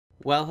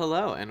Well,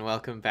 hello, and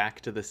welcome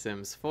back to The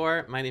Sims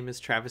 4. My name is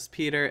Travis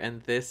Peter,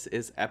 and this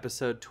is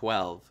episode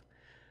 12.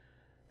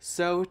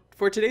 So,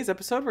 for today's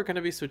episode, we're going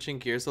to be switching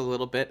gears a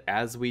little bit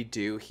as we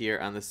do here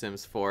on The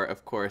Sims 4.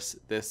 Of course,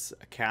 this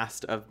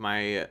cast of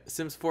my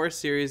Sims 4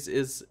 series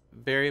is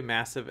very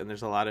massive, and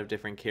there's a lot of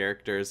different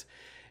characters.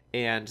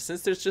 And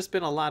since there's just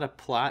been a lot of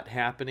plot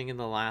happening in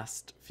the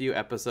last few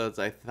episodes,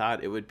 I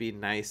thought it would be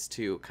nice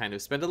to kind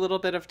of spend a little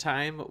bit of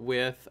time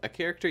with a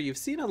character you've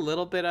seen a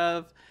little bit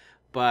of,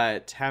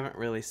 but haven't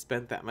really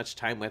spent that much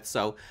time with.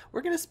 So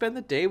we're going to spend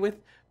the day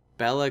with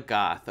Bella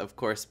Goth. Of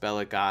course,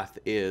 Bella Goth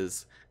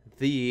is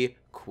the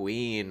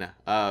queen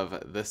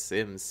of the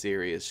Sims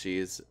series.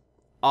 She's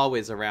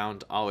always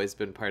around, always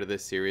been part of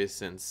this series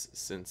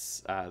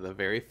since the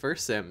very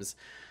first Sims,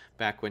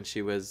 back when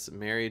she was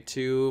married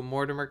to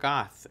Mortimer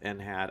Goth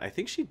and I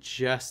think she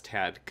just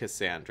had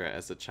Cassandra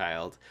as a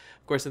child.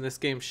 Of course, in this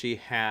game, she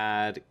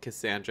had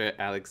Cassandra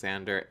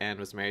Alexander and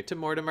was married to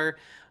Mortimer.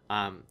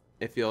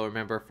 If you'll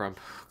remember from,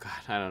 oh God,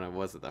 I don't know,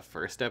 was it the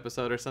first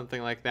episode or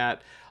something like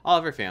that? All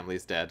of her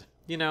family's dead.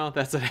 You know,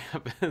 that's what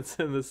happens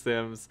in The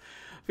Sims.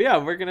 But yeah,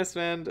 we're going to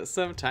spend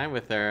some time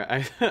with her.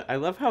 I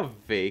love how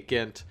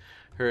vacant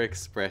her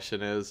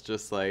expression is.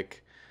 Just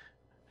like,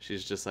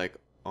 she's just like,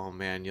 oh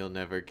man, you'll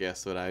never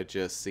guess what I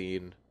just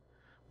seen.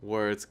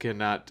 Words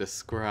cannot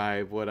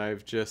describe what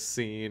I've just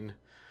seen.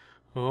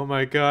 Oh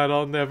my God,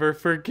 I'll never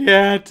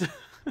forget.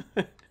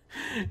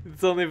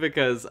 It's only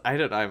because, I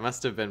don't know, I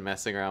must have been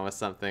messing around with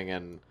something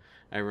and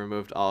I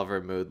removed all of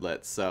her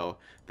moodlets. So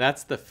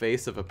that's the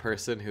face of a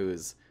person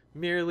who's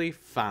merely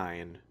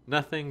fine.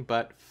 Nothing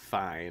but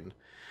fine.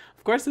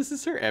 Of course, this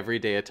is her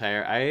everyday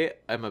attire. I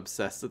am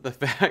obsessed with the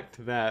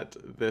fact that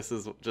this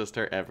is just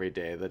her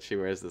everyday, that she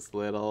wears this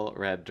little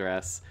red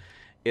dress.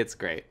 It's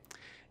great.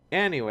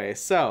 Anyway,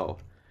 so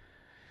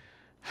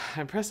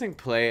I'm pressing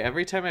play.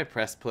 Every time I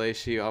press play,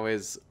 she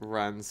always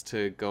runs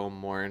to go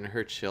mourn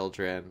her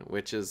children,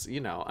 which is,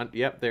 you know,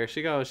 yep, there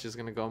she goes. She's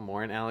going to go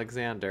mourn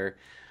Alexander.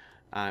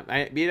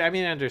 I mean, I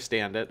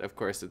understand it. Of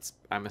course,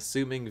 I'm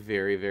assuming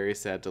very, very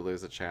sad to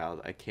lose a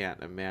child. I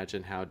can't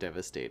imagine how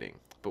devastating.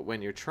 But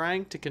when you're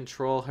trying to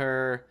control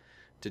her,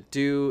 to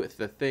do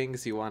the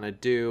things you want to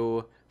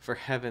do, for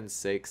heaven's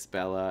sakes,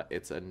 Bella,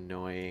 it's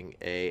annoying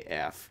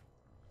AF.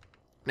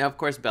 Now, of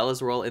course,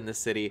 Bella's role in the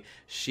city,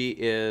 she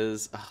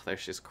is... Oh, there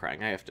she's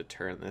crying. I have to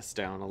turn this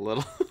down a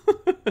little.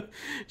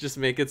 Just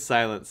make it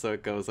silent so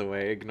it goes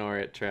away. Ignore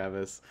it,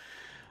 Travis.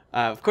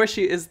 Of course,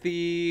 she is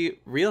the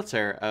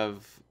realtor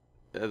of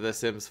The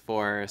Sims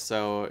 4.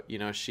 So, you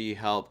know, she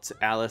helped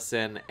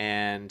Allison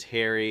and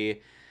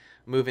Harry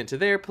move into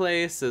their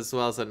place, as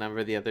well as a number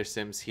of the other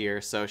Sims here.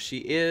 So she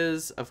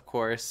is, of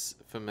course,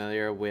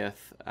 familiar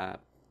with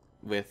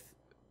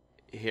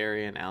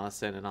Harry and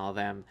Allison and all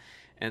them.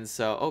 And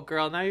so, oh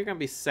girl, now you're going to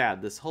be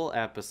sad this whole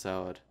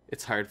episode.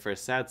 It's hard for a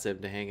sad Sim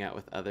to hang out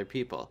with other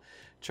people.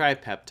 Try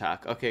pep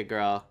talk. Okay,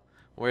 girl,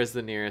 where's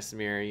the nearest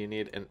mirror? You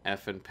need an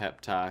effing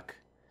pep talk.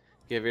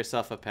 Give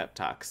yourself a pep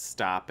talk.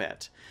 Stop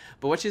it.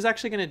 But what she's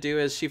actually going to do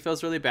is she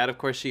feels really bad. Of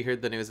course, she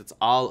heard the news. It's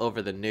all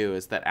over the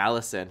news that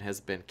Allison has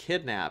been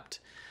kidnapped.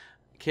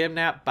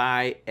 Kidnapped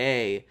by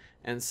A.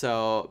 And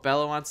so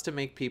Bella wants to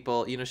make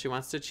people, you know, she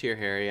wants to cheer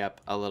Harry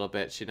up a little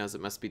bit. She knows it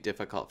must be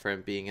difficult for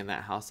him being in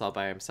that house all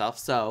by himself.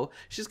 So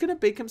she's going to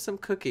bake him some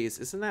cookies.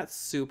 Isn't that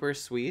super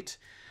sweet?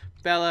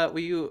 Bella,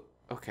 will you...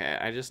 Okay,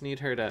 I just need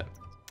her to...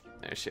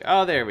 There she...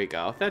 Oh, there we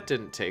go. That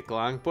didn't take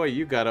long. Boy,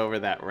 you got over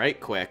that right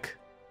quick.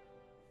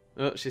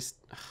 Oh, she's...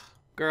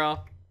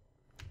 Girl.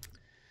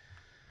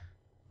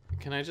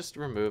 Can I just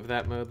remove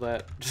that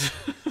moodlet?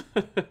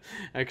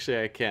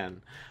 Actually, I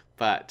can.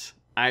 But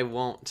I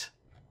won't.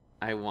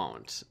 I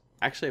won't.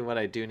 Actually, what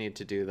I do need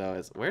to do, though,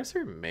 is... Where's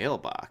her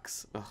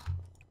mailbox? Ugh.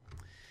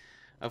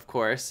 Of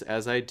course,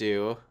 as I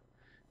do,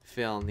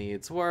 Phil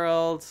needs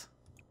world.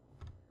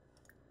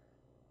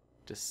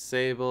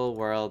 Disable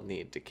world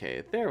need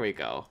decay. There we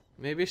go.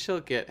 Maybe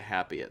she'll get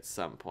happy at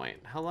some point.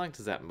 How long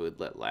does that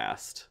moodlet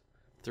last?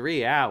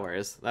 3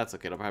 hours? That's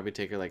okay. It'll probably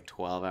take her like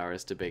 12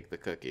 hours to bake the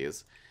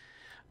cookies.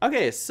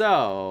 Okay,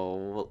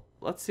 so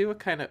let's see what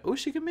kind of... Oh,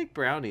 she can make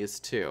brownies,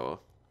 too.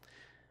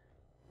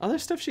 Other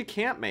stuff she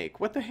can't make.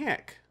 What the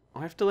heck?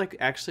 I have to, like,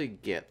 actually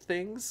get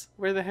things?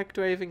 Where the heck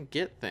do I even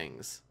get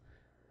things?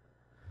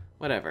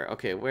 Whatever.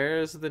 Okay,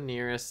 where's the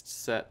nearest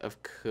set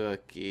of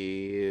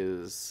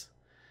cookies?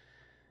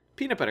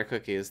 Peanut butter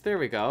cookies. There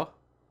we go.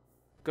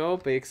 Go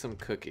bake some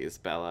cookies,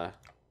 Bella.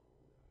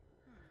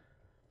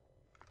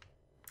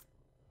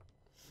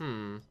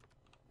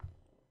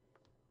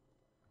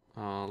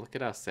 Oh, look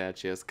at how sad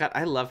she is. God,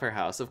 I love her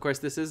house. Of course,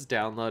 this is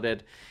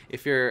downloaded.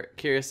 If you're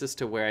curious as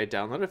to where I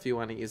download, if you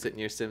want to use it in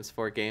your Sims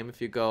 4 game,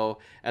 if you go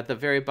at the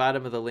very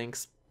bottom of the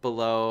links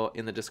below,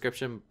 in the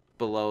description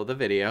below the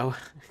video,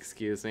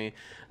 excuse me,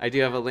 I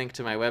do have a link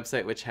to my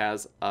website, which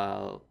has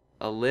a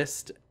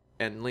list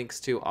and links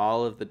to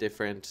all of the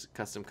different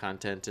custom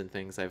content and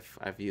things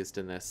I've used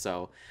in this.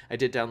 So I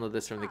did download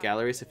this from the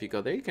gallery, so if you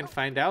go there, you can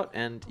find out,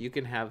 and you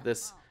can have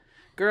this.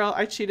 Girl,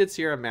 I cheated,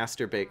 so you're a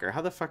master baker.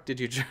 How the fuck did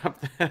you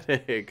drop that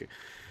egg?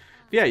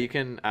 Yeah, you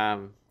can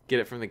get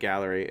it from the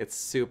gallery. It's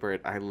super,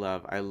 I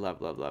love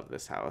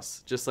this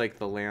house. Just like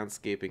the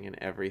landscaping and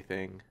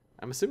everything.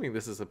 I'm assuming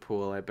this is a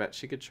pool. I bet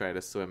she could try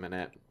to swim in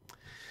it.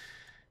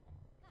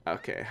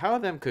 Okay, how are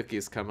them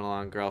cookies coming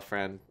along,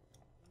 girlfriend?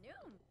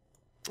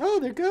 Oh,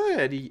 they're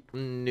good.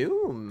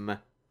 Noom.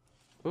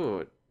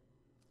 Ooh.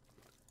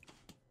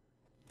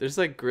 There's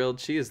like grilled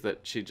cheese that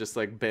she just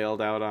like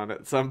bailed out on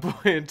at some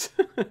point.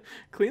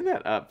 Clean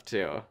that up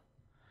too.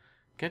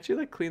 Can't you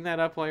like clean that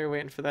up while you're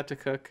waiting for that to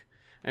cook?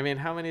 I mean,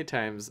 how many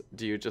times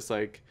do you just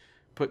like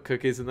put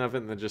cookies in the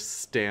oven and then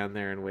just stand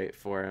there and wait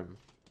for him?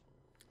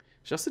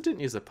 She also didn't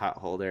use a pot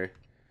holder.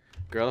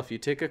 Girl, if you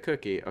take a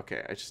cookie...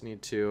 Okay, I just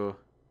need to...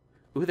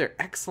 Ooh, they're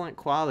excellent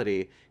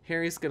quality.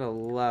 Harry's gonna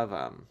love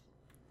them.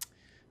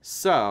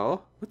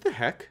 So, what the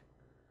heck?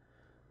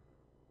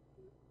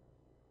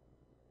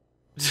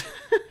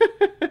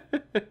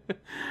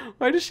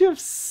 Why does she have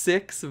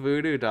 6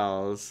 voodoo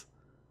dolls?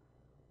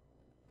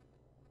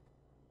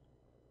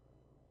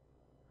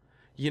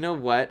 You know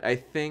what? I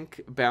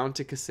think Bound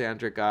to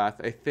Cassandra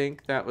Goth, I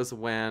think that was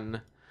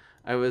when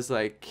I was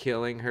like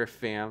killing her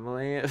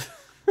family.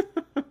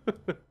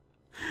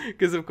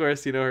 Because of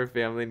course, you know, her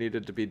family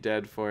needed to be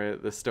dead for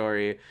the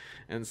story.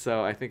 And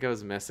so I think I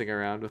was messing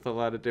around with a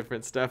lot of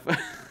different stuff.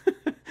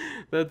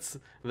 That's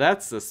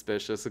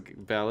suspicious,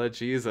 Bella.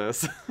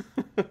 Jesus.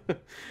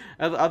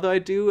 Although I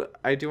do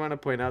want to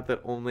point out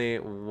that only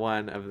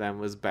one of them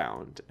was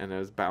bound, and it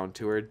was bound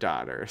to her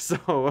daughter.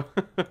 So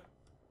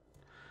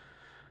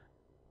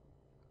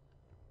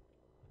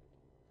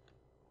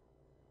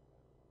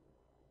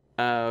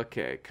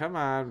okay, come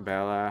on,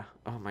 Bella.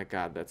 Oh my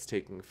god, that's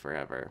taking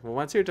forever. Well,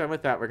 once you're done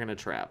with that, we're gonna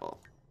travel.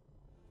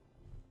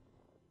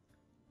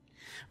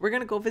 We're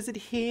gonna go visit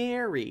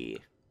Harry.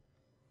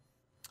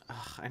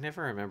 Ugh, I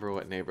never remember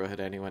what neighborhood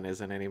anyone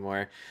is in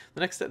anymore.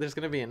 There's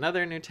gonna be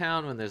another new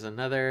town when there's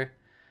another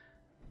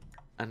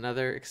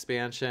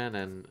expansion,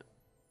 and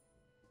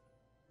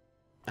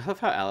I love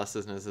how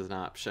Alice's is an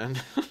option.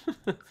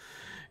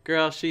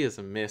 Girl, she is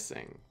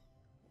missing.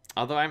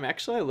 Although I'm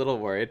actually a little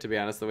worried, to be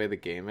honest, the way the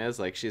game is.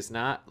 Like, she's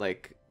not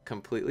like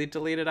completely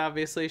deleted,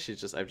 obviously.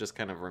 I've just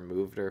kind of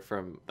removed her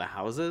from the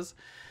houses.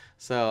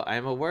 So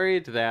I'm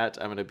worried that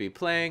I'm gonna be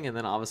playing and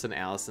then all of a sudden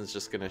Allison's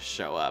just gonna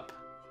show up.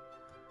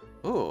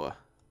 Ooh,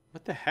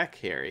 what the heck,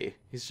 Harry?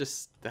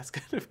 That's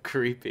kind of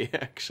creepy,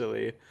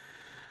 actually.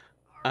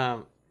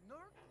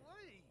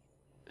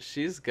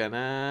 She's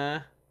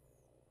gonna...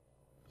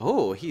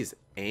 Oh, he's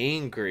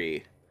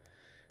angry.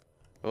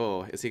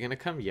 Oh, is he gonna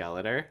come yell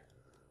at her?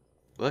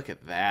 Look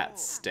at that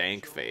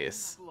stank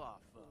face.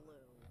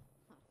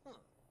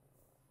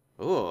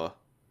 Oh,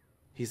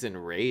 he's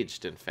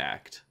enraged, in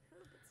fact.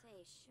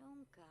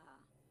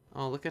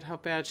 Oh, look at how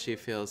bad she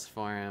feels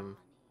for him.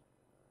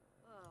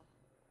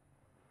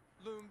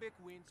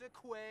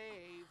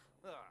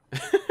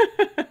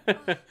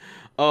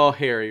 Oh,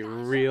 Harry,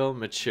 real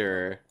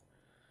mature.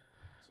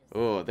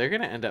 Oh, they're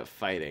gonna end up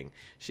fighting.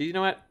 You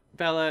know what,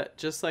 Bella?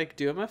 Just like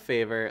do him a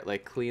favor,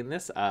 like clean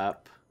this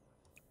up.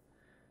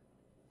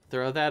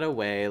 Throw that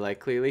away. Like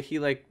clearly he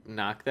like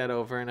knocked that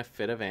over in a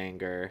fit of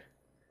anger.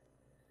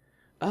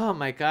 Oh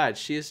my god,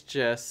 she's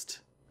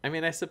just... I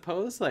mean, I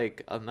suppose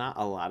like not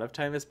a lot of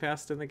time has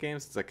passed in the game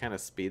since I kind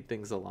of speed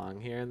things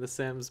along here in The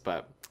Sims,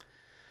 but...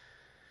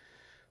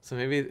 So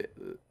maybe...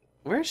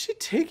 Where is she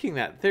taking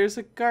that? There's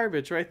a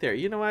garbage right there.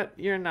 You know what?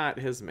 You're not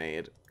his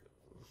maid.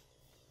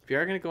 If you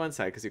are going to go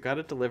inside, because you got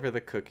to deliver the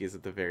cookies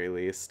at the very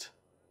least.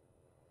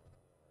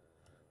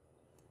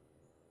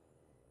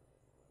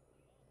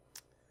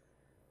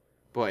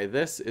 Boy,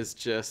 this is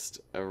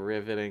just a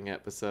riveting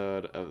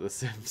episode of The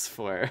Sims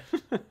 4.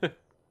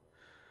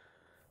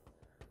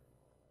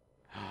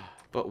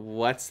 But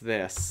what's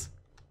this?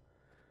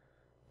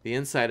 The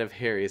inside of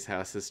Harry's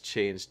house has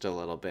changed a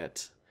little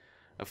bit.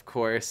 Of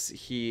course,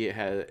 he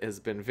has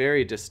been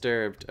very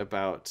disturbed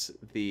about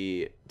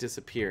the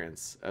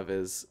disappearance of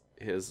his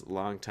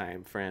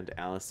longtime friend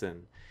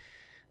Allison,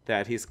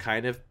 that he's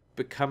kind of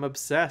become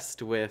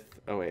obsessed with...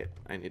 Oh wait,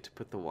 I need to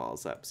put the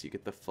walls up so you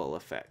get the full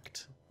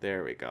effect.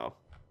 There we go.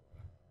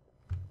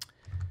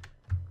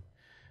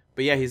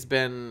 But yeah, he's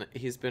been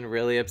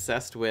really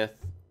obsessed with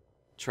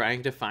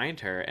trying to find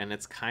her, and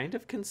it's kind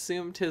of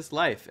consumed his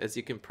life, as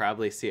you can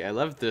probably see. I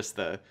love this,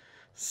 the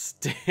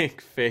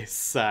stank face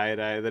side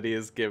eye that he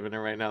is giving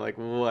her right now. Like,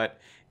 what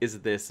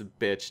is this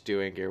bitch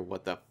doing here?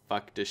 What the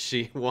fuck does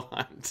she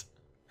want?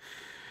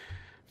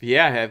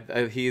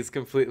 Yeah, he's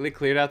completely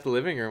cleared out the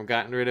living room,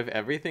 gotten rid of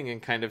everything,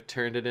 and kind of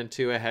turned it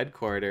into a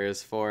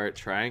headquarters for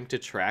trying to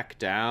track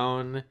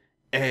down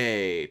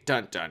a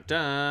dun dun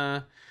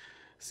dun.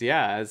 So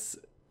yeah,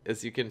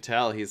 as you can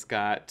tell, he's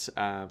got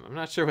I'm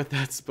not sure what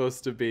that's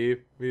supposed to be.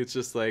 It's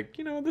just like,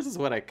 you know, this is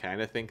what I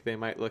kind of think they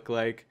might look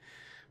like.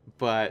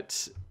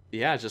 But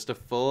yeah, just a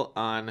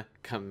full-on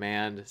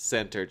command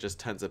center, just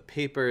tons of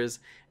papers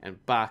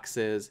and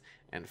boxes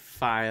and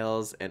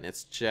files, and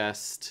it's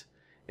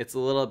a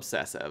little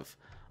obsessive.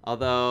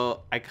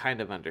 Although I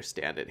kind of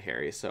understand it,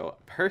 Harry, so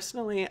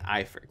personally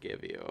I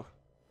forgive you.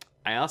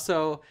 I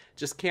also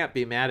just can't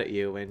be mad at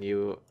you when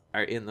you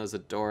are in those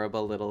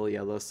adorable little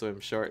yellow swim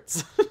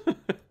shorts.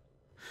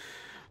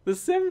 The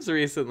Sims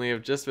recently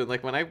have just been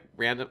like, when I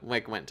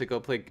went to go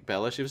play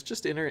Bella, she was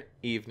just in her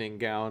evening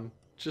gown,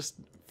 just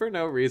for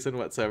no reason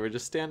whatsoever,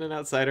 just standing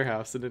outside her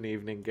house in an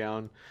evening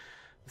gown.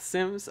 The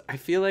Sims, I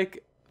feel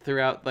like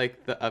throughout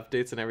like the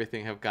updates and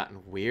everything, have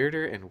gotten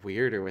weirder and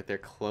weirder with their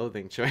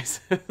clothing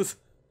choices.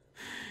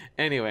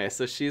 Anyway,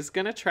 so she's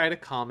gonna try to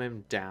calm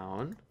him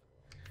down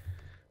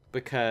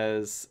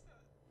because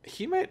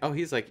he might. Oh,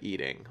 he's like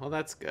eating. Well,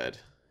 that's good.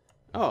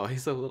 Oh,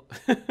 he's a little.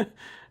 I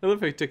love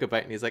how he took a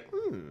bite and he's like,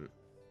 hmm.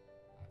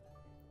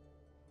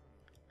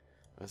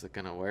 Was it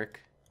gonna work?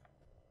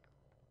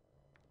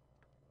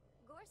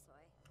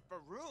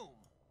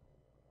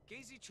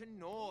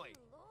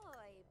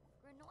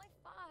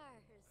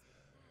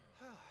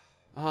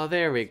 Oh,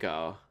 there we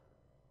go.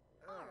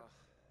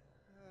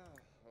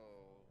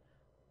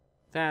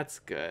 That's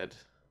good.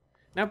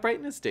 Now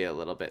brighten his day a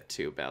little bit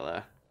too,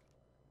 Bella.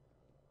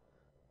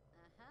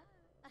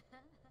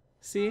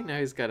 See, now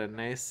he's got a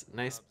nice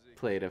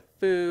plate of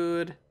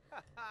food.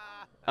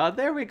 Oh,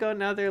 there we go.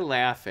 Now they're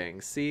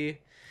laughing. See?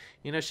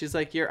 You know, she's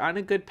like, you're on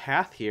a good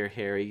path here,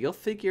 Harry. You'll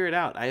figure it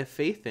out. I have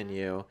faith in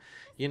you.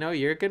 You know,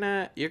 you're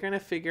gonna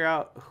figure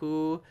out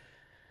who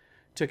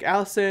took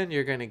Allison.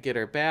 You're gonna get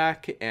her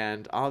back,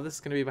 and all this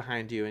is gonna be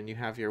behind you. And you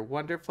have your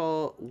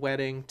wonderful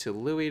wedding to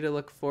Louis to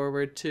look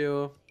forward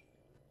to.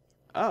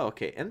 Oh,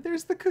 okay. And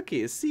there's the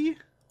cookies. See?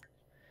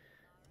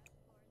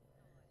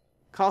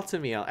 Call to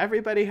meal.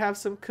 Everybody have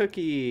some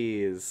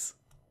cookies.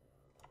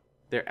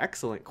 They're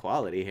excellent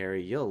quality,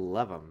 Harry. You'll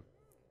love them.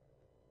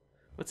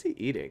 What's he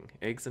eating?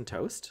 Eggs and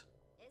toast?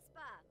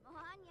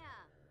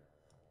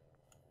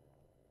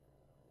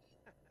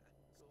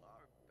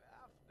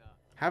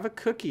 Have a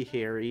cookie,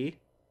 Harry.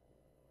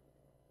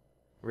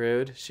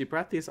 Rude. She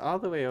brought these all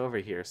the way over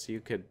here so you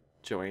could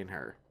join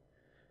her.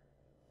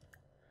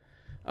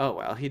 Oh,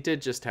 well, he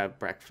did just have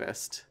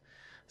breakfast.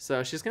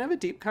 So she's going to have a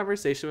deep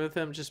conversation with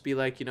him. Just be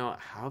like, you know,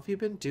 how have you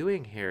been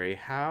doing, Harry?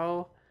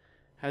 How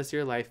has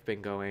your life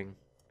been going?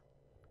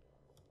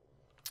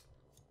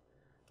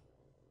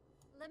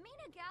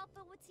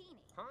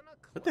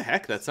 What the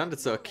heck? That sounded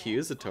so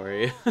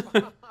accusatory.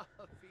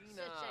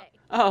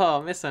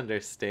 Oh,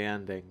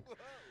 misunderstanding.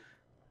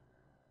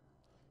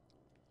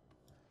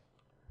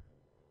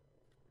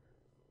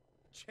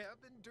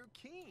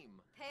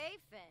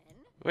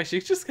 Wait,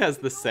 she just has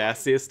the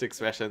sassiest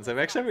expressions. I'm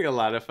actually having a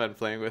lot of fun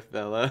playing with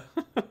Bella.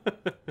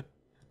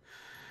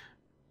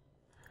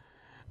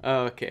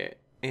 Okay.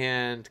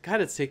 And God,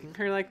 it's taking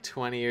her like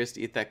 20 years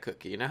to eat that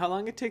cookie. You know how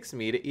long it takes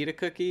me to eat a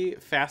cookie?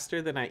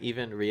 Faster than I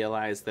even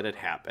realized that it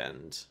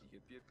happened.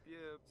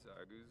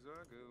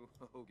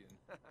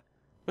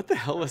 What the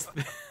hell was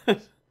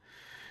that?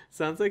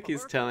 Sounds like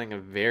he's telling a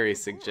very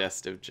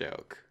suggestive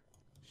joke.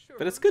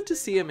 But it's good to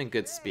see him in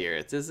good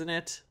spirits, isn't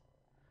it?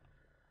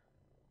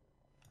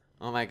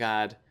 Oh my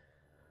God.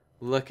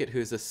 Look at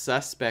who's a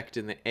suspect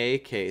in the A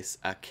case.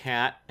 A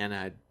cat and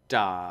a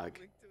dog.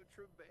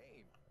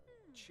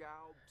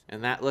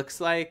 And that looks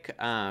like,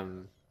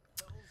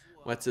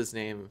 what's his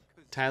name?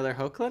 Tyler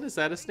Hoechlin? Is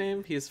that his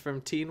name? He's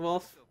from Teen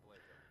Wolf.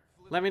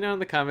 Let me know in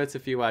the comments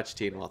if you watch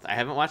Teen Wolf. I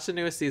haven't watched the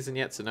newest season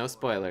yet, so no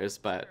spoilers,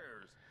 but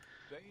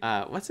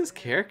what's his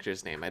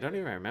character's name? I don't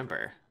even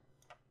remember.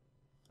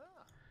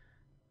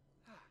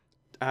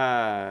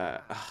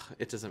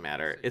 It doesn't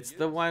matter. It's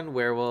the one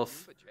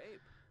werewolf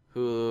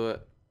who,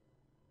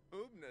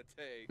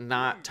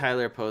 not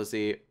Tyler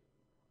Posey,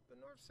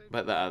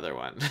 but the other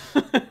one.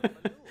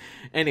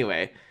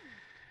 Anyway,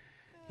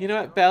 you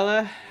know what?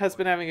 Bella has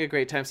been having a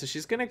great time, so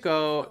she's gonna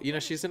go, you know,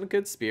 she's in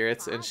good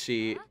spirits, and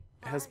she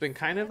has been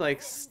kind of like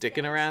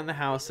sticking around the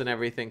house and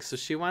everything, so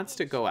she wants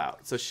to go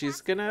out. So she's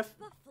gonna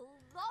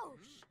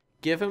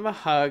give him a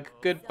hug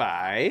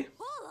goodbye.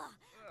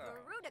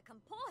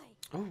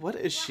 Oh, what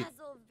is she?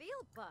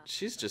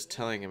 She's just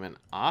telling him an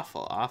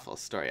awful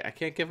story. I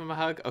can't give him a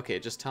hug? Okay,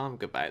 just tell him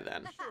goodbye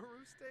then.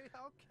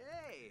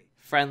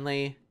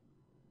 Friendly.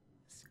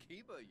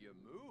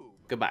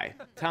 Goodbye.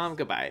 Tell him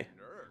goodbye.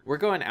 We're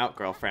going out,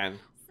 girlfriend.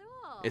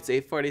 It's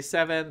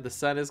 8:47. The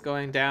sun is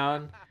going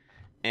down.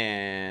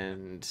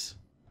 And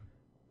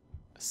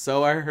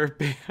so are her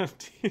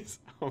panties.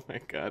 Oh my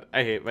God.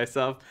 I hate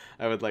myself.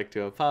 I would like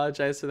to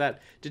apologize for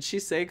that. Did she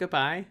say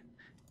goodbye?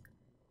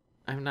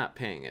 I'm not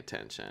paying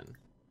attention.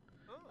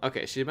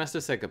 Okay, she must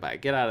have said goodbye.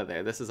 Get out of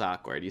there. This is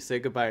awkward. You say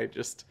goodbye,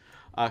 just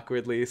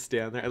awkwardly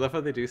stand there. I love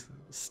how they do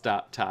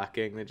stop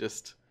talking. They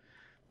just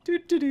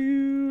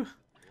do.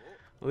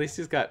 At least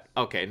he's got...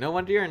 Okay, no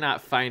wonder you're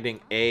not finding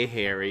a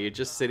Harry. You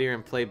just sit here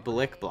and play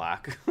Blick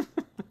Block.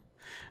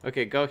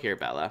 Okay, go here,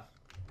 Bella.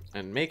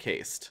 And make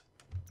haste.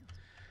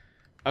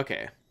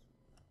 Okay.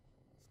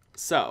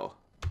 So,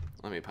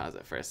 let me pause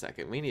it for a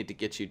second. We need to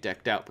get you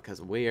decked out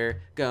because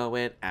we're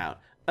going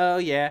out. Oh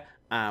yeah,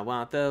 I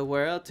want the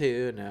world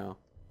to know.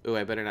 Ooh,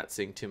 I better not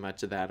sing too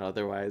much of that,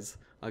 otherwise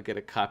I'll get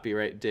a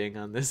copyright ding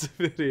on this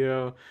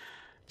video.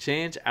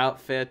 Change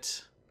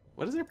outfit.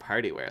 What does her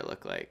party wear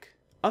look like?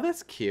 Oh,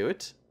 that's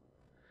cute.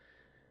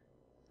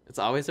 It's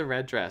always a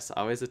red dress,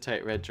 always a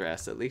tight red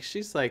dress. At least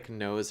she's like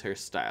knows her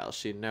style.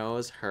 She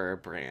knows her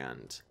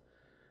brand.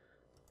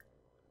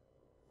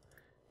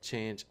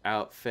 Change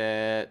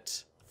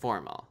outfit.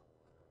 Formal.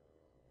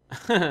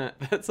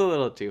 That's a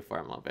little too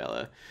formal,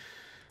 Bella.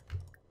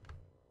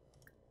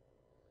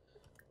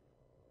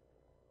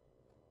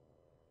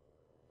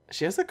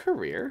 She has a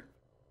career?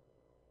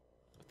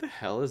 What the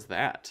hell is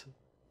that?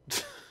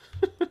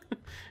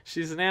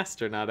 She's an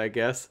astronaut, I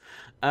guess.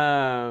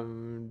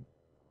 Ugh,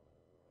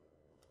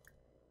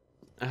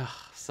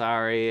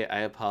 sorry, I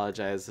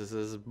apologize. This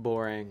is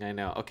boring, I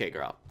know. Okay,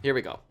 girl, here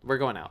we go. We're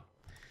going out.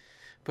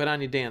 Put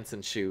on your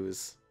dancing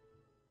shoes.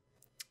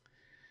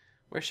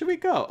 Where should we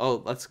go?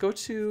 Oh, let's go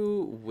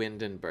to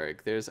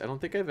Windenburg. I don't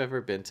think I've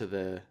ever been to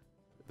the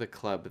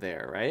club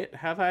there, right?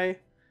 Have I?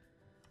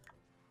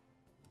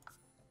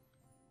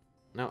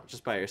 No,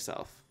 just by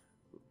yourself.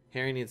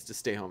 Harry needs to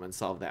stay home and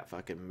solve that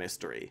fucking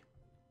mystery.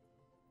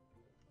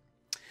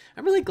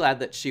 I'm really glad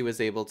that she was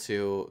able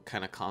to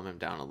kind of calm him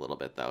down a little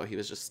bit, though. He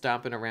was just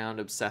stomping around,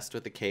 obsessed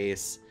with the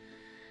case.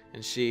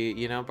 And she,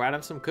 you know, brought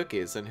him some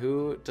cookies. And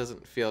who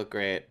doesn't feel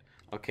great?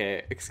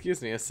 Okay,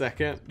 excuse me a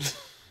second.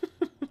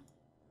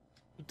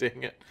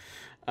 Dang it.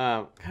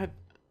 God.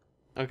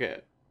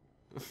 Okay.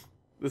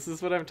 This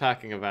is what I'm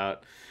talking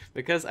about.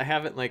 Because I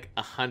haven't, like,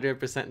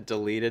 100%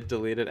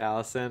 deleted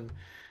Allison,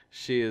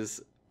 she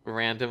is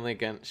randomly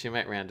she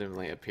might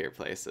randomly appear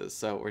places.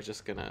 So we're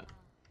just gonna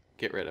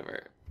get rid of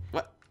her.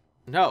 What?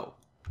 No.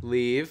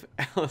 Leave.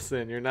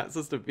 Allison, you're not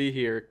supposed to be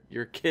here.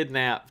 You're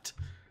kidnapped.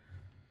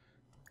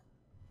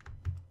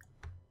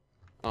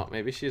 Oh,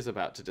 maybe she's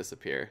about to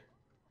disappear.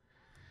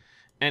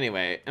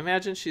 Anyway,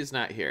 imagine she's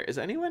not here. Is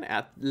anyone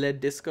at La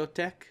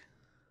Discotheque?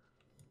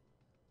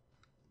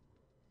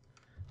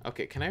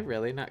 Okay, can I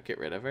really not get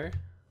rid of her?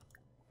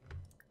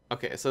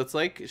 Okay, so it's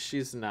like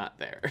she's not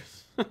there.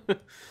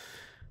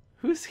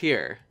 Who's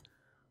here?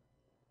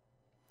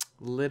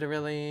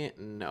 Literally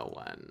no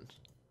one.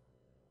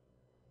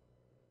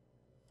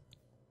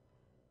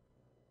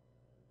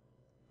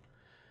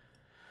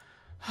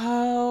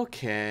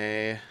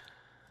 Okay.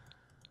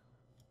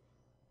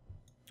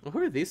 Well,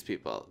 who are these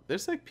people?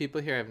 There's like people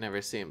here I've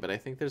never seen, but I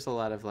think there's a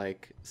lot of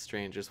like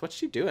strangers. What's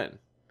she doing?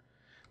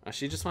 Oh,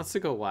 she just wants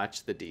to go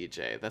watch the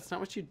DJ. That's not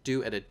what you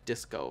do at a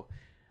disco.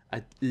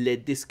 A Le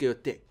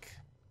Discotheque.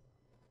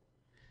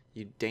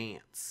 You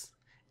dance.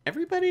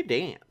 Everybody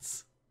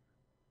dance.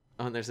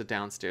 Oh, and there's a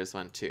downstairs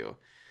one too.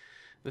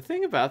 The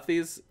thing about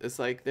these is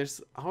like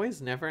there's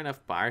always never enough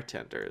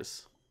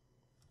bartenders.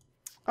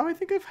 Oh, I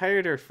think I've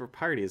hired her for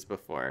parties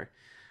before.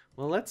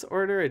 Well, let's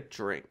order a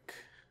drink.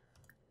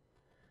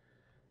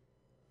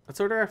 Let's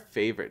order our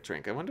favorite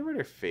drink. I wonder what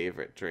her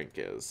favorite drink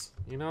is.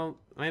 You know,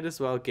 might as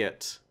well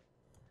get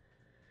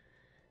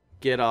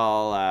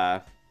all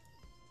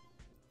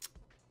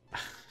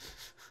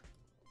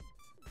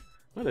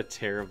what a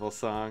terrible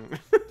song.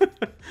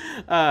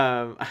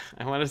 I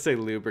want to say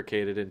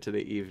lubricated into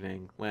the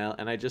evening. Well,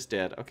 and I just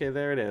did. Okay,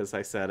 there it is.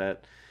 I said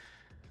it.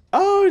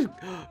 Oh,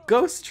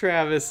 Ghost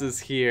Travis is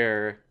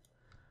here.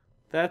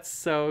 That's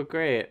so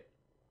great.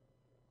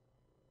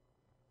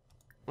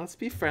 Let's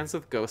be friends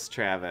with Ghost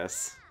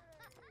Travis.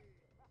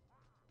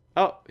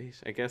 Oh,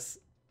 I guess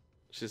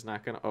she's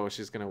not gonna... Oh,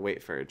 she's gonna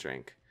wait for a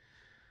drink.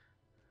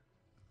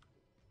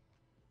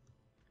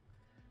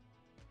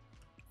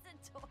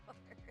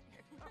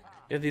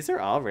 Yeah, these are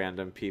all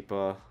random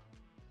people.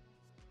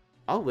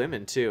 All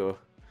women, too.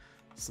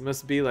 This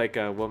must be like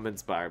a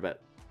woman's bar,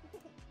 but...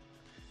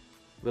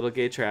 Little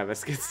gay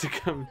Travis gets to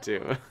come,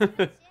 too.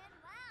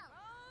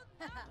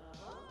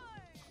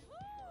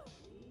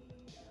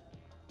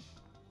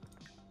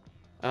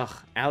 Ugh,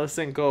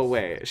 Allison, go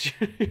away.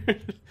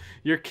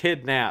 You're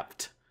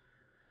kidnapped.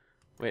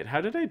 Wait,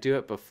 how did I do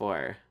it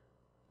before?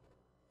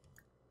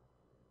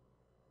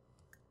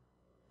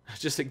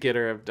 Just to get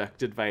her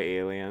abducted by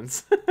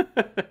aliens.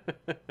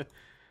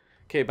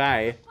 Okay,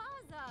 bye.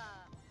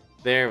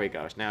 There we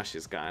go. Now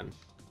she's gone.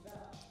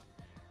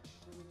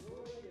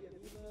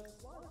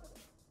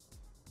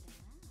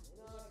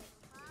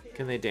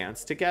 Can they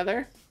dance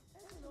together?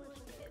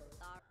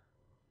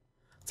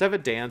 Let's have a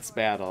dance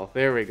battle.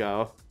 There we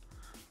go.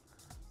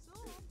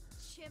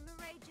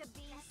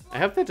 I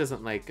hope that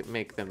doesn't like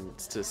make them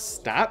to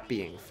stop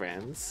being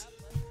friends.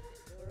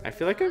 I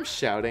feel like I'm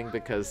shouting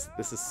because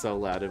this is so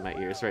loud in my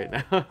ears right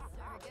now.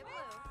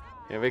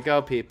 Here we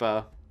go,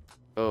 people.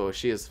 Oh,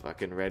 she is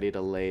fucking ready to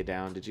lay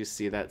down. Did you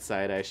see that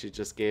side eye she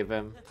just gave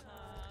him?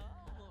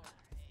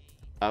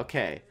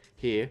 Okay,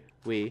 here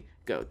we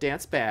go.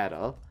 Dance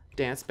battle.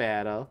 Dance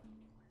battle.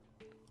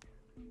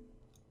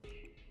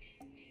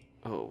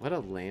 Oh, what a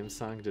lame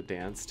song to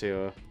dance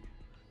to.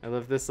 I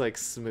love this like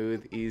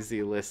smooth,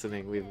 easy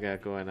listening we've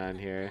got going on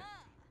here.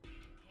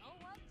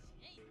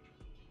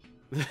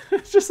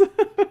 Just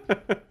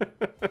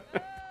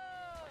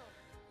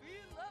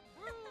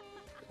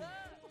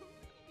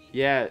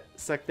yeah,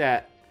 suck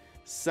that.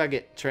 Suck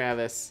it,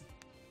 Travis.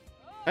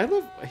 I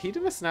love... He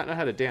must not know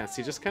how to dance.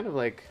 He just kind of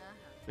like...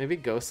 Maybe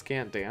ghosts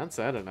can't dance?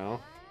 I don't know.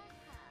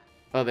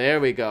 Oh, there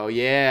we go.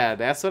 Yeah,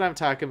 that's what I'm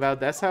talking about.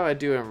 That's how I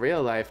do in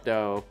real life,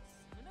 though.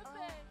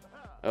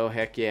 Oh,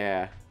 heck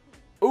yeah.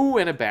 Ooh,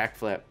 and a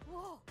backflip.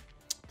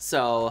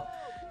 So,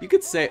 you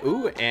could say,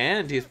 ooh,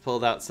 and he's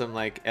pulled out some,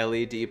 like,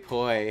 LED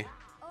poi.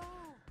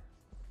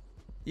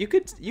 You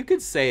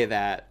could say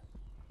that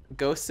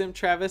Ghost Sim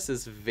Travis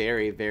is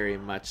very, very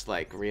much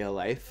like real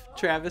life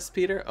Travis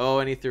Peter. Oh,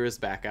 and he threw his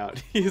back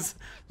out. He's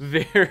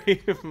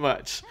very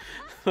much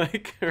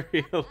like a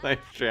real life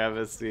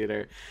Travis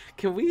Peter.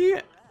 Can we...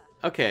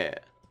 Okay.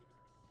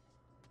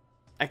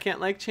 I can't,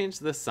 like, change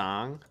the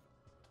song.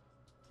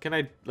 Can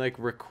I, like,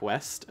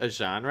 request a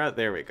genre?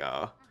 There we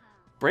go.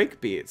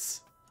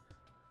 Breakbeats.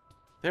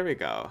 There we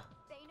go.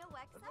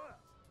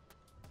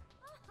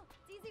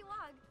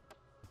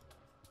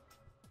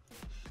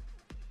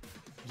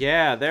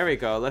 Yeah, there we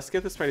go. Let's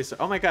get this party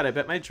started. Oh my god, I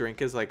bet my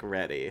drink is, like,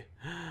 ready.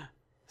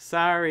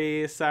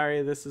 Sorry,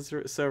 this is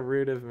so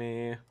rude of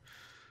me.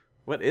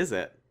 What is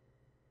it?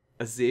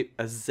 A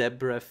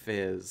zebra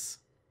fizz.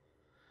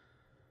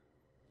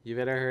 You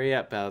better hurry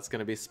up, Belle. It's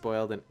gonna be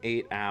spoiled in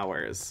 8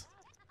 hours.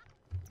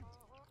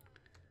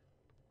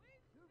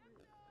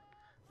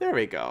 There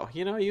we go.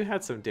 You know, you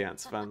had some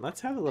dance fun.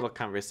 Let's have a little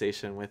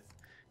conversation with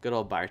good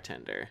old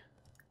bartender.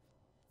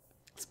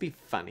 Let's be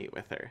funny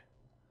with her.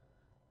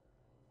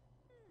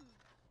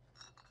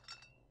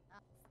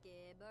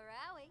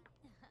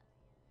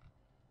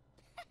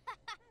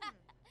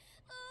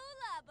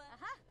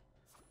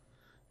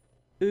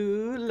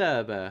 Ooh,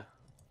 lubba.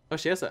 Oh,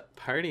 she has a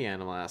party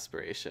animal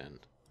aspiration.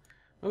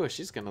 Oh,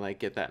 she's gonna, like,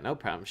 get that no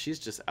problem. She's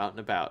just out and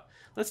about.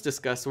 Let's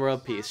discuss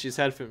world peace. She's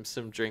had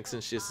some drinks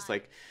and she's just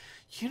like,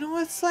 you know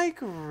what's, like,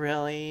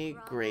 really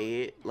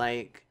great?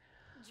 Like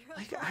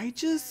I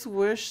just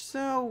wish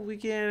that we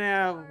could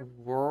have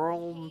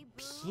world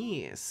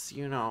peace,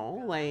 you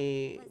know?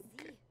 Like,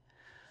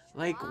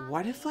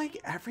 what if, like,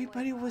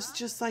 everybody was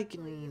just, like,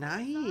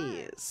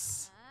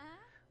 nice?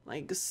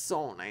 Like,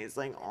 so nice.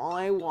 Like, all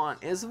I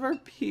want is for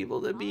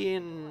people to be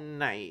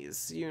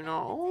nice, you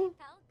know?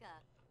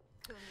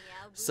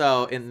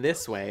 So, in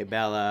this way,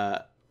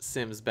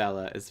 Sims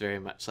Bella is very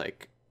much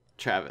like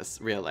Travis,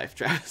 real life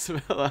Travis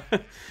Bella.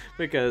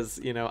 Because,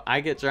 you know,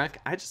 I get drunk,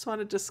 I just want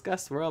to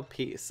discuss world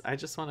peace. I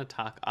just want to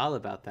talk all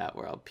about that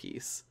world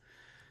peace.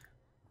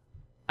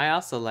 I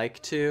also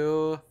like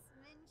to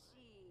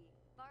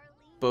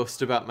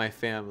boast about my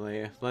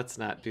family. Let's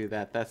not do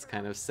that. That's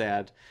kind of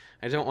sad.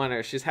 I don't want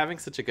her... She's having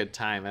such a good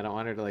time. I don't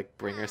want her to, like,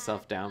 bring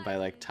herself down by,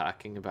 like,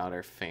 talking about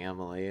her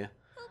family.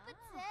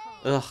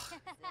 Ugh.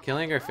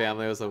 Killing her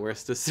family was the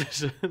worst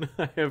decision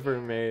I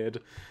ever made.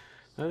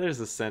 Oh,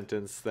 there's a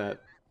sentence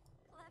that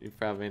you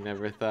probably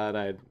never thought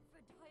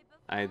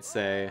I'd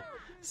say.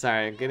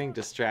 Sorry, I'm getting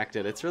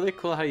distracted. It's really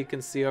cool how you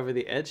can see over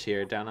the edge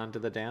here, down onto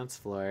the dance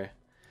floor.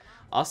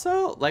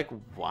 Also, like,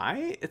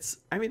 why?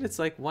 I mean, it's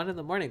like 1 in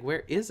the morning.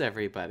 Where is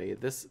everybody?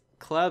 This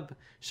club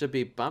should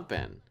be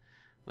bumping.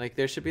 Like,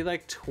 there should be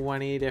like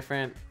 20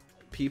 different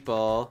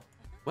people.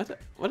 What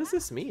does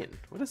this mean?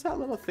 What does that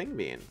little thing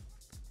mean?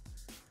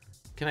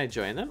 Can I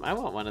join them? I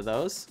want one of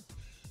those.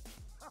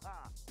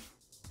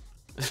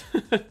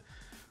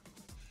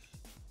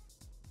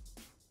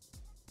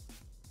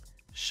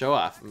 Show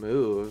off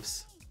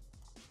moves.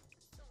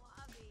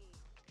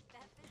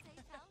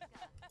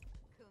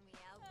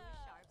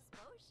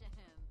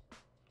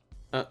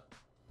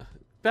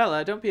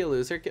 Bella, don't be a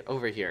loser. Get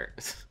over here.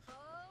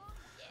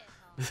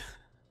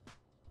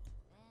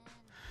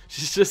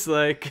 She's just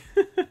like,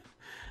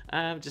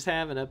 I'm just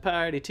having a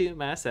party to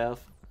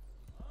myself.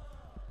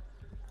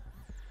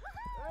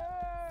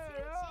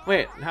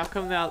 Wait, how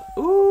come now?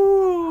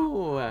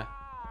 Ooh!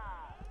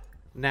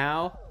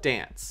 Now,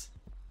 dance.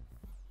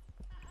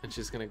 And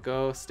she's gonna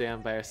go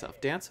stand by herself.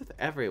 Dance with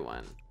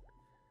everyone.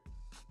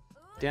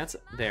 Dance,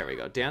 there we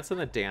go. Dance on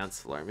the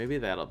dance floor. Maybe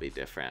that'll be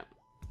different.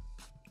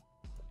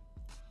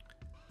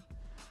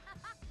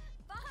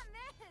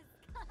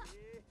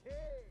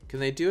 Can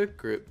they do a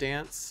group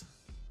dance?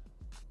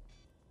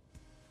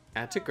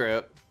 Add to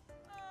group.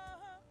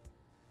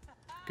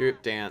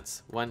 Group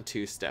dance.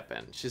 1-2 step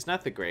in. She's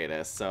not the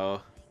greatest,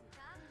 so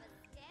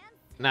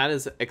not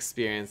as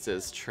experienced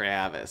as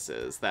Travis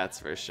is, that's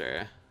for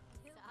sure.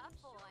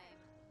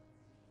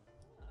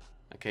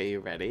 Okay, you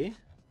ready?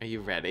 Are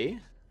you ready?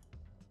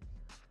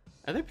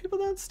 Are there people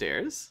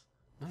downstairs?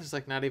 No, there's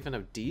like not even a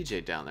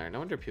DJ down there. No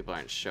wonder people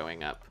aren't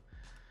showing up.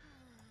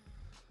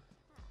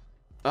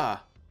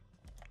 Ah.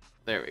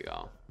 There we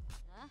go.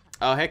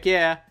 Oh, heck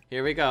yeah.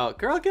 Here we go.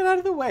 Girl, get out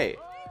of the way.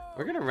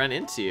 We're gonna run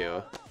into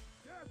you.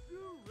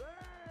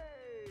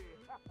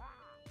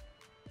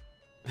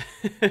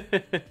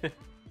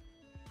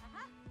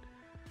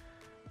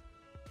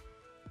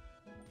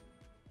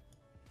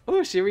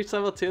 Oh, she reached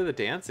level 2 of the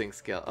dancing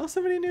skill. Oh,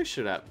 somebody new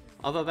showed up.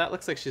 Although that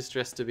looks like she's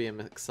dressed to be a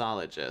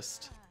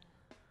mixologist.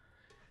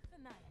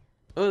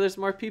 Oh, there's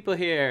more people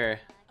here.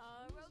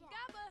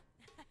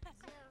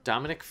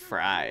 Dominic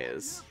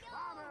Fries.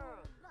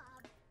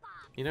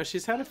 You know,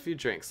 she's had a few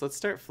drinks. Let's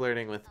start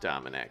flirting with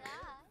Dominic.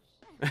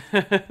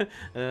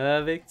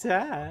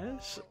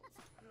 Victage.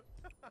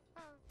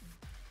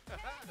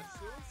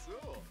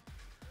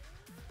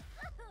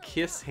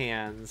 kiss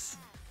hands.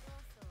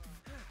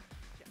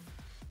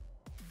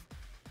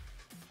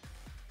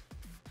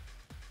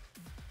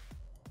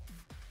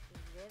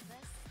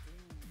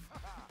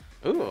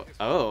 Ooh,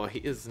 oh, he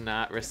is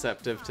not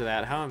receptive to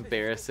that. How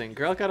embarrassing.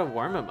 Girl, gotta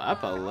warm him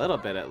up a little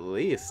bit at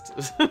least.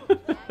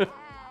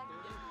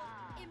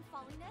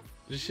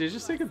 Did she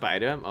just say goodbye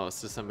to him? Oh,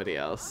 it's to somebody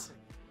else.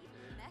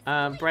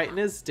 Brighten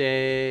his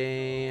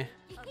day.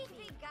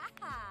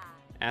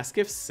 Ask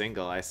if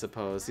single, I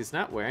suppose. He's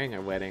not wearing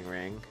a wedding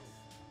ring.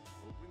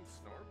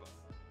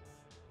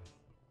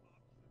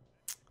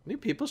 New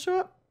people show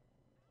up?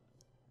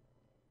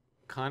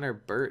 Connor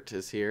Burt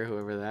is here,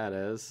 whoever that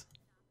is.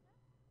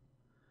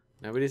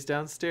 Nobody's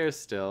downstairs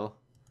still.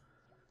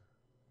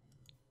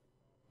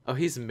 Oh,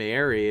 he's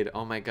married.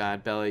 Oh my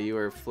god, Bella, you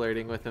are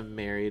flirting with a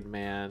married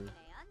man.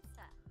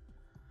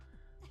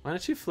 Why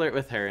don't you flirt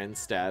with her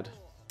instead?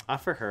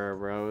 Offer her a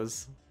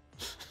rose.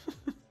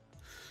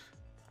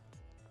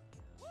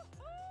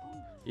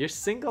 You're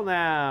single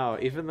now,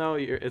 even though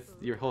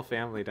your whole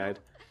family died.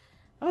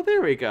 Oh,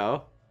 there we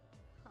go.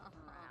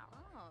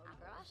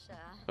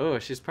 Oh,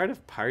 she's part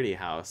of Party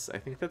House. I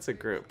think that's a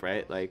group,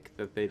 right? Like,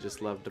 that they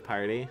just love to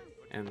party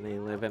and they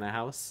live in a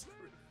house.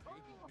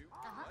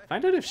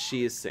 Find out if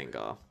she's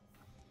single.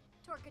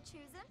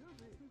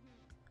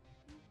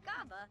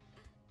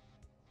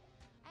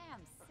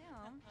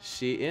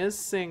 She is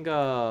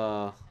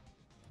single.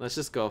 Let's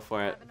just go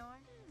for it.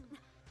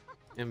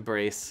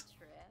 Embrace.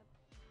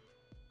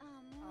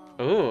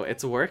 Oh,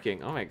 it's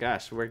working. Oh my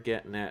gosh, we're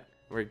getting it.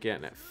 We're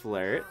getting it.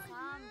 Flirt.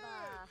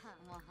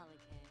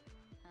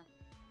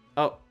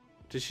 Oh,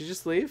 did she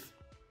just leave?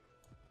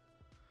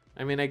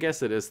 I mean, I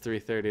guess it is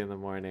 3:30 in the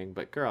morning,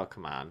 but girl,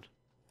 come on.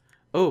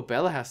 Oh,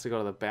 Bella has to go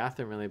to the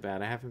bathroom really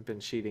bad. I haven't been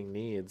cheating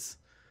needs.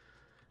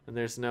 And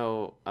there's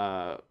no,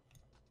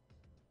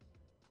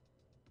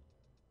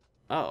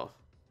 Oh,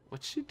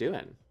 what's she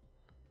doing?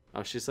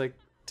 Oh, she's like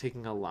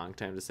taking a long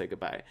time to say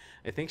goodbye.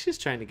 I think she's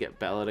trying to get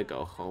Bella to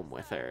go home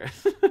with her.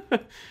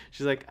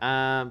 She's like,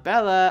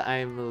 Bella,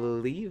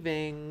 I'm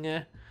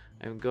leaving.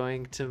 I'm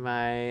going to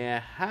my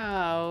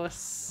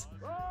house.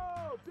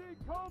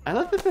 I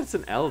love that that's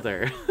an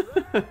elder.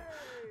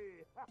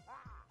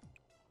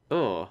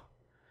 Oh,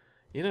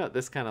 you know what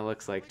this kind of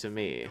looks like to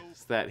me?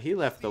 Is that he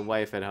left the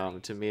wife at home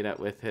to meet up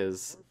with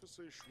his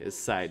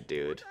side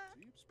dude.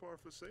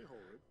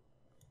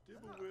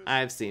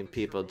 I've seen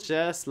people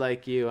just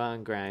like you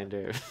on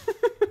Grindr.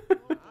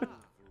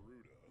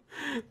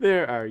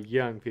 There are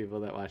young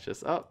people that watch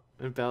this. Oh,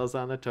 and Bella's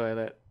on the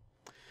toilet.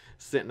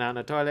 Sitting on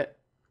the toilet.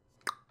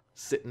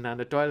 Sitting on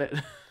the toilet.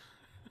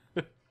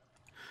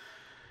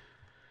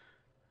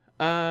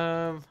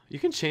 You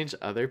can change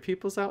other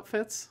people's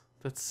outfits?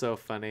 That's so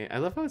funny. I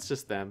love how it's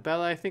just them.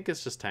 Bella, I think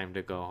it's just time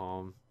to go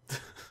home.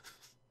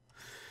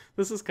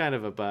 This is kind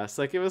of a bust.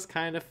 Like, it was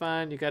kind of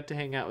fun. You got to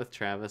hang out with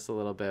Travis a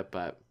little bit,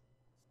 but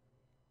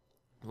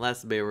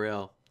let's be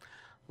real.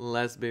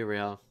 Let's be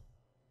real.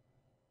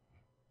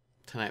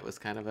 Tonight was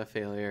kind of a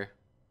failure.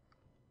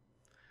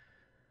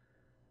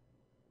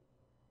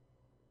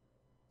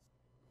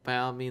 By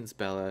all means,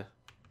 Bella,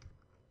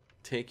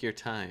 take your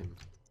time.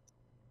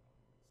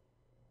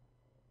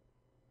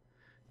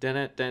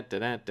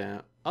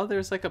 Dun-dun-dun-dun-dun. Oh,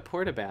 there's like a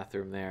porta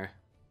bathroom there.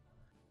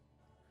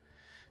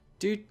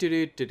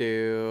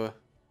 Do-do-do-do-do.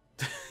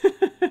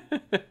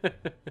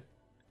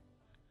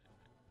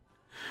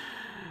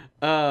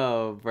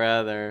 Oh,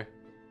 brother.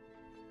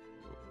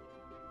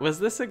 Was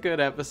this a good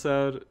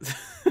episode?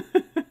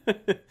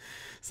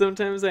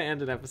 Sometimes I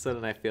end an episode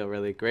and I feel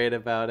really great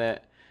about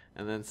it.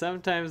 And then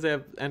sometimes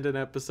I end an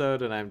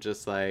episode and I'm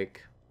just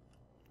like,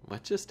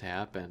 what just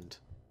happened?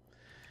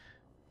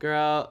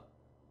 Girl,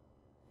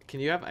 can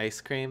you have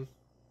ice cream?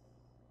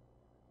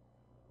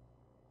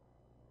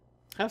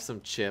 Have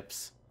some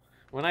chips.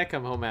 When I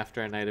come home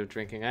after a night of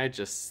drinking, I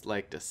just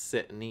like to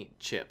sit and eat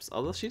chips.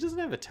 Although she doesn't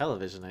have a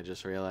television, I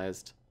just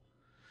realized.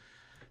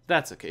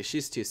 That's okay.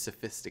 She's too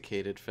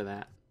sophisticated for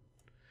that.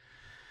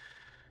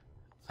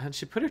 And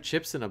she put her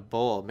chips in a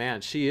bowl.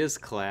 Man, she is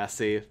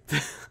classy.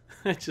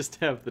 I just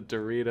have the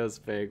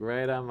Doritos bag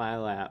right on my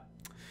lap.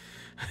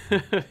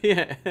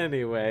 Yeah,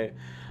 anyway,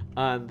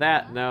 on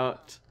that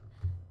note,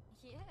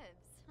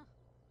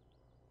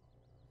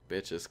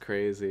 bitch is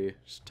crazy.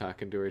 She's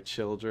talking to her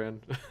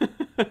children.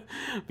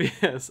 But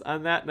yes,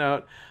 on that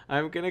note,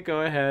 I'm going to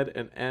go ahead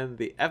and end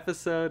the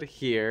episode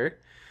here.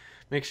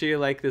 Make sure you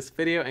like this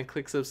video and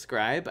click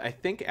subscribe. I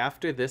think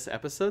after this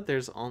episode,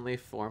 there's only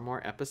 4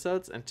 more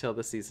episodes until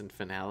the season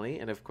finale.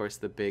 And of course,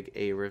 the big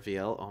A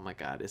reveal. Oh my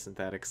God, isn't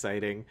that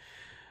exciting?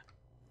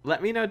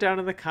 Let me know down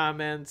in the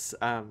comments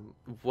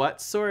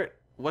what sort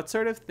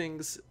of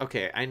things.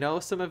 Okay, I know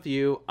some of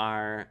you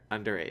are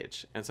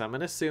underage, and so I'm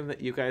gonna assume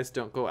that you guys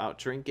don't go out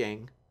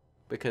drinking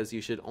because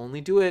you should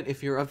only do it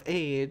if you're of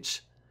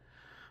age.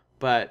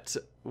 But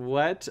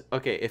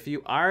okay, if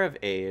you are of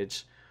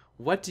age,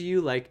 what do you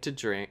like to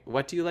drink?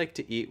 What do you like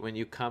to eat when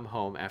you come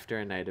home after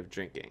a night of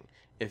drinking?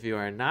 If you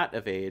are not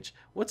of age,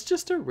 what's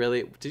just a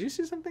really... Did you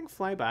see something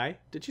fly by?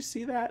 Did you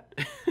see that?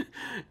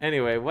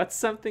 Anyway, what's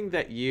something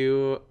that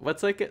you...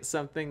 What's like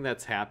something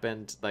that's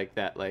happened like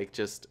that, like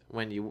just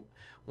when you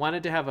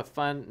wanted to have a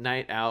fun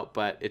night out,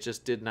 but it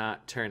just did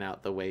not turn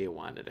out the way you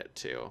wanted it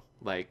to?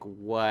 Like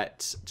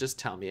what? Just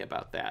tell me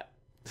about that.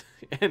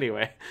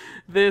 Anyway,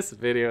 this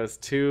video is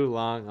too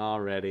long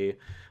already.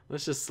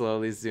 Let's just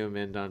slowly zoom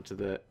in onto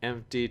the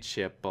empty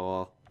chip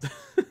bowl.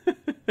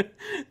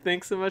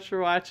 Thanks so much for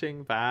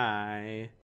watching. Bye.